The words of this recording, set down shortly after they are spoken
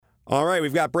All right,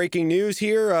 we've got breaking news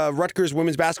here. Rutgers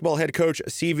women's basketball head coach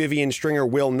Vivian Stringer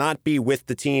will not be with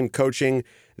the team coaching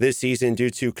this season due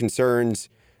to concerns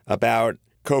about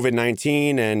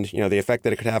COVID-19 and the effect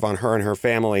that it could have on her and her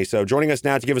family. So joining us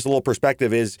now to give us a little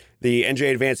perspective is the NJ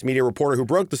Advanced media reporter who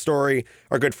broke the story,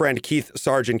 our good friend Keith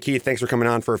Sargeant. Keith, thanks for coming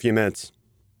on for a few minutes.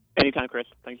 Anytime, Chris.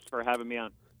 Thanks for having me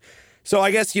on. So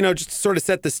I guess, just to sort of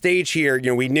set the stage here,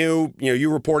 we knew,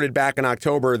 you reported back in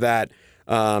October that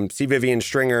Vivian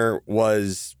Stringer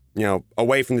was,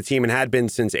 away from the team and had been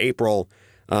since April.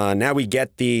 Now we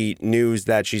get the news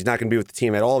that she's not going to be with the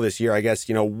team at all this year. I guess,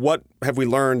 what have we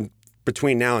learned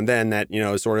between now and then that,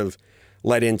 sort of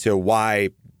led into why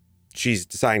she's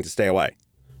deciding to stay away?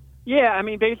 Yeah, I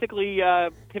mean, basically,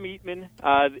 Tim Eatman,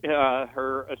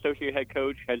 her associate head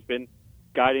coach, has been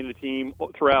guiding the team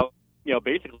throughout,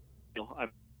 basically,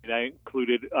 that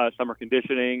included summer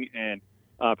conditioning and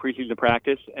preseason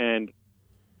practice. And,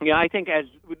 I think as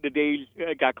the days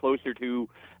got closer to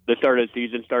the start of the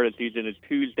season is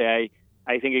Tuesday,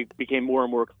 I think it became more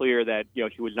and more clear that,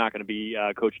 she was not going to be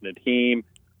coaching the team.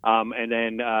 And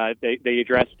then they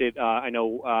addressed it. I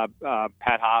know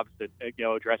Pat Hobbs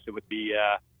addressed it with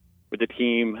the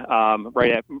team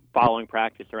right following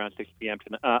practice around 6 p.m.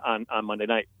 on Monday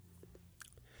night.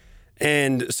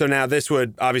 And so now this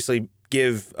would obviously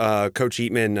give Coach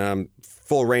Eatman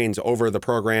full reins over the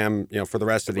program, for the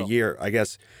rest of the year. I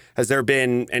guess, has there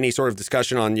been any sort of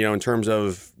discussion on, in terms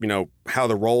of, how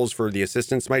the roles for the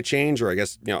assistants might change? Or I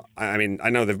guess, I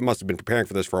know they must have been preparing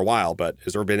for this for a while, but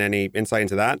has there been any insight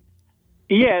into that?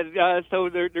 Yeah, so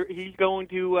he's going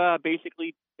to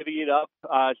basically divvy it up,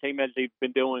 same as they've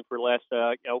been doing for the last,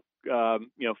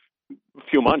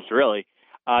 few months, really.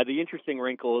 The interesting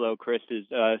wrinkle, though, Chris, is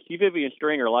Vivian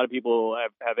Stringer. A lot of people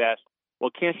have asked,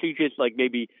 well, can't she just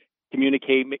maybe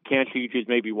communicate? Can't she just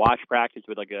maybe watch practice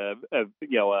with a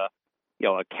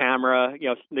camera?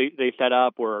 They set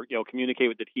up, or communicate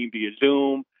with the team via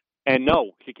Zoom. And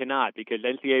no, she cannot, because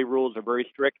NCAA rules are very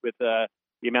strict with the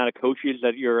amount of coaches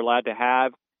that you're allowed to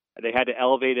have. They had to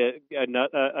elevate another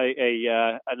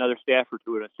staffer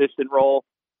to an assistant role.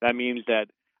 That means that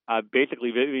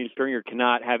basically Vivian Stringer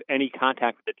cannot have any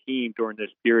contact with the team during this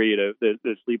period of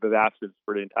this leave of absence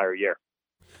for the entire year.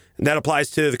 And that applies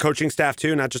to the coaching staff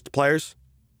too, not just the players?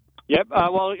 Yep.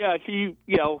 She,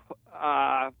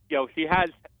 she has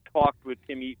talked with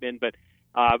Tim Eatman, but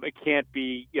it can't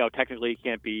be, technically it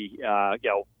can't be,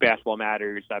 basketball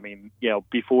matters. I mean,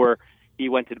 before he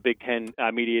went to the Big Ten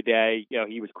media day,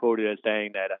 he was quoted as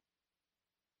saying that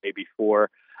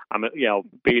before,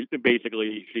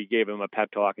 basically she gave him a pep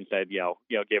talk and said, gave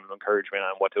him encouragement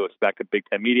on what to expect at Big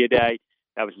Ten media day.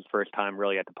 That was his first time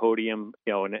really at the podium,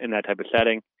 in that type of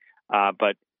setting.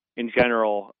 But in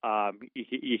general,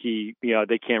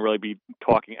 they can't really be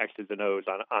talking X's and O's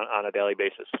on a daily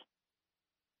basis.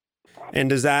 And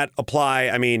does that apply?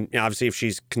 I mean, obviously, if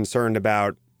she's concerned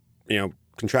about,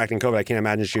 contracting COVID, I can't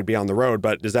imagine she'd be on the road.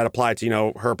 But does that apply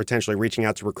to, her potentially reaching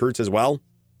out to recruits as well?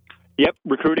 Yep,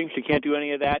 recruiting. She can't do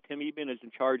any of that. Tim Eatman is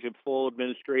in charge of full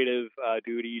administrative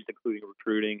duties, including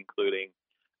recruiting, including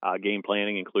game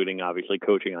planning, including obviously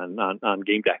coaching on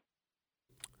game day.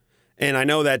 And I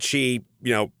know that she,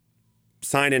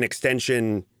 signed an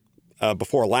extension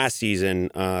before last season,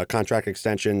 contract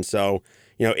extension. So,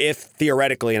 if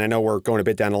theoretically, and I know we're going a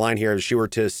bit down the line here, if she were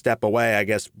to step away, I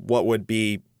guess would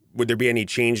there be any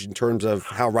change in terms of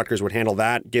how Rutgers would handle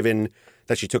that, given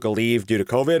that she took a leave due to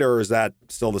COVID, or is that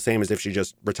still the same as if she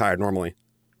just retired normally?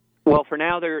 Well, for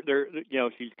now,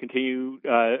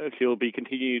 she'll be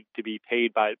continued to be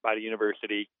paid by the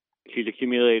university. She's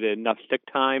accumulated enough sick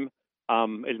time,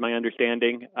 is my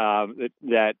understanding,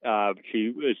 that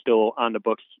she is still on the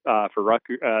books for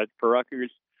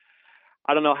Rutgers.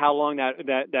 I don't know how long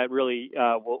that really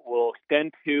will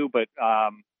extend to, but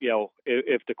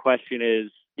if the question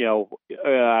is,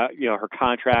 her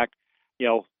contract,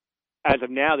 as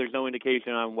of now, there's no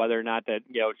indication on whether or not that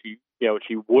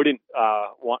she wouldn't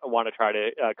want to try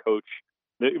to coach.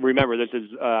 Remember, this is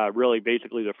really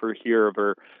basically the first year of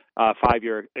her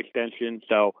 5-year extension.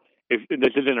 So if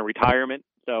this isn't a retirement,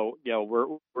 so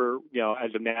we're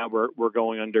as of now we're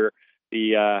going under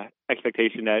the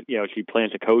expectation that she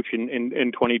plans to coach in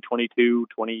 2022,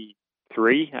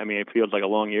 23. I mean, it feels like a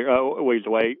long ways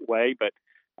away, but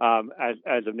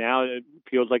as of now, it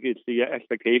feels like it's the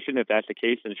expectation. If that's the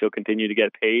case, then she'll continue to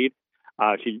get paid.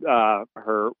 Her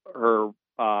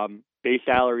base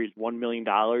salary is $1 million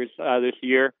this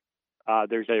year.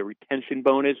 There's a retention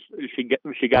bonus.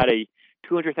 She got a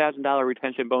 $200,000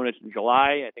 retention bonus in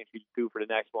July. I think she's due for the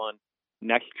next one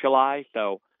next July.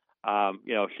 So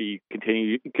she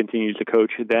continues to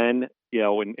coach then,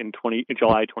 in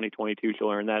July 2022, she'll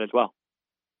earn that as well.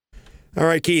 All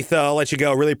right, Keith, I'll let you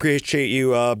go. Really appreciate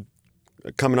you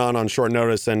coming on short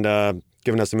notice and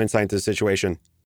giving us some insight into the situation.